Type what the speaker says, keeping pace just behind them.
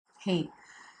Hey,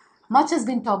 much has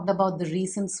been talked about the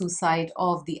recent suicide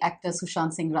of the actor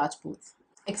Sushant Singh Rajput.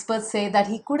 Experts say that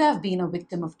he could have been a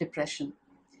victim of depression.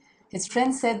 His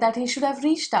friends said that he should have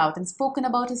reached out and spoken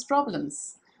about his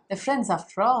problems. They're friends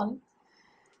after all.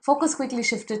 Focus quickly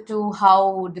shifted to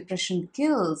how depression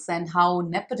kills and how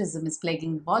nepotism is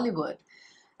plaguing Bollywood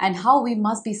and how we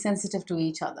must be sensitive to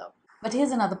each other. But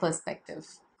here's another perspective.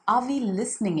 Are we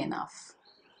listening enough?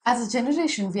 As a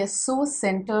generation, we are so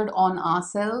centered on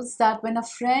ourselves that when a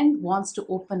friend wants to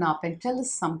open up and tell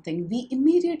us something, we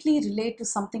immediately relate to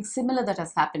something similar that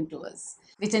has happened to us.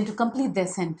 We tend to complete their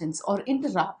sentence or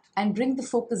interrupt and bring the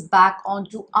focus back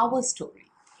onto our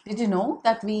story. Did you know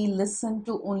that we listen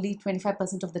to only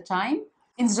 25% of the time?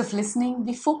 Instead of listening,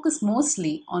 we focus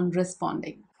mostly on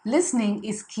responding. Listening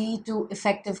is key to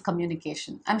effective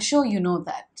communication. I'm sure you know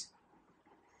that.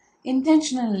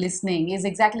 Intentional listening is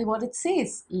exactly what it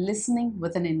says, listening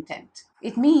with an intent.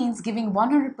 It means giving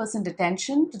 100%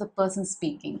 attention to the person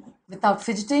speaking, without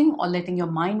fidgeting or letting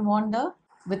your mind wander,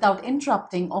 without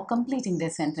interrupting or completing their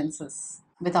sentences,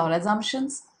 without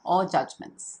assumptions or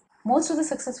judgments. Most of the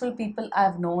successful people I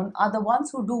have known are the ones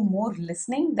who do more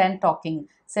listening than talking,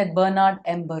 said Bernard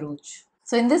M. Baruch.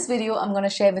 So, in this video, I'm going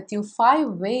to share with you 5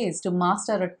 ways to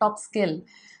master a top skill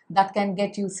that can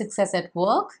get you success at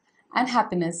work and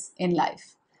happiness in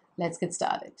life. Let's get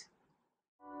started.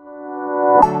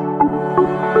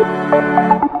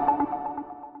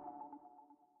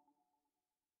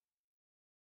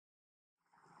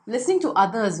 Listening to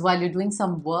others while you're doing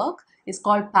some work is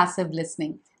called passive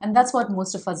listening, and that's what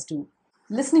most of us do.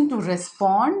 Listening to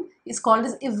respond is called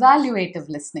as evaluative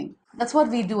listening. That's what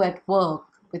we do at work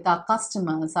with our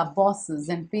customers, our bosses,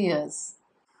 and peers.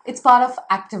 It's part of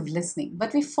active listening,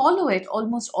 but we follow it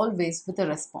almost always with a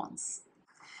response.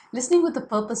 Listening with the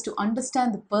purpose to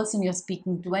understand the person you're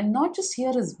speaking to and not just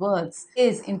hear his words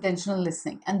is intentional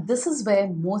listening. And this is where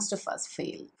most of us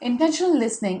fail. Intentional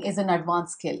listening is an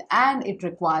advanced skill and it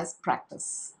requires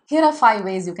practice. Here are 5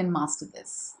 ways you can master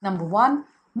this. Number one,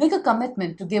 make a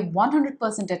commitment to give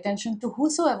 100% attention to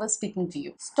whosoever is speaking to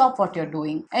you. Stop what you're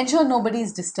doing. Ensure nobody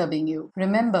is disturbing you.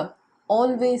 Remember,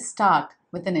 always start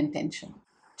with an intention.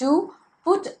 Two,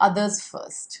 put others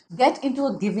first. Get into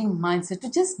a giving mindset to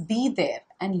just be there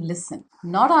and listen.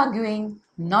 Not arguing,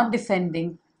 not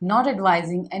defending, not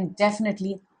advising, and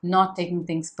definitely not taking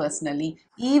things personally,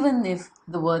 even if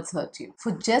the words hurt you.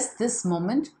 For just this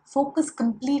moment, focus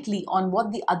completely on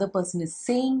what the other person is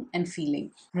saying and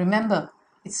feeling. Remember,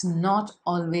 it's not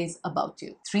always about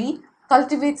you. Three,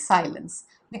 cultivate silence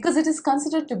because it is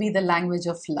considered to be the language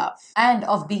of love and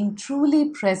of being truly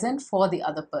present for the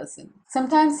other person.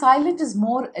 Sometimes silence is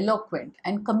more eloquent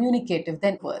and communicative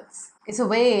than words. It's a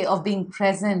way of being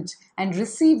present and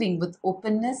receiving with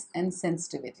openness and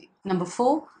sensitivity. Number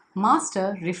four,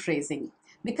 master rephrasing.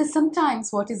 Because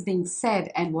sometimes what is being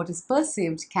said and what is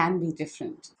perceived can be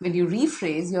different. When you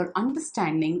rephrase, your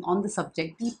understanding on the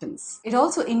subject deepens. It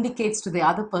also indicates to the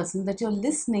other person that you're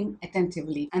listening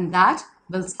attentively, and that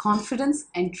builds confidence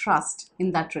and trust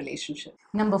in that relationship.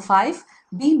 Number five,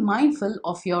 be mindful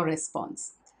of your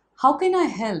response. How can I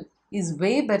help is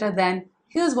way better than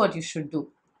here's what you should do,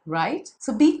 right?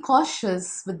 So be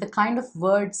cautious with the kind of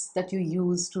words that you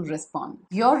use to respond.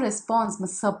 Your response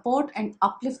must support and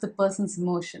uplift the person's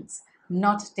emotions,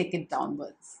 not take it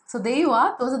downwards. So there you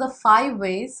are. Those are the 5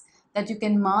 ways that you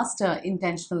can master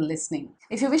intentional listening.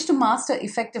 If you wish to master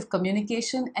effective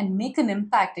communication and make an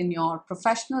impact in your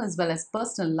professional as well as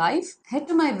personal life, head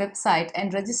to my website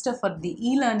and register for the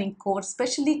e-learning course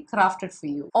specially crafted for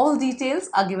you. All details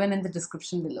are given in the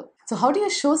description below. So how do you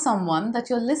show someone that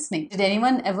you're listening? Did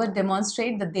anyone ever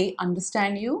demonstrate that they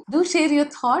understand you? Do share your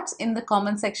thoughts in the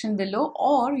comment section below,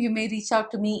 or you may reach out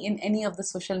to me in any of the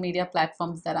social media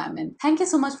platforms that I'm in. Thank you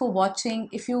so much for watching.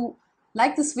 If you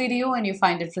like this video and you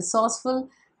find it resourceful,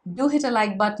 do hit a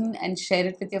like button and share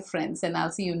it with your friends. And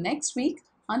I'll see you next week.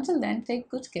 Until then, take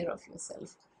good care of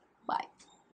yourself.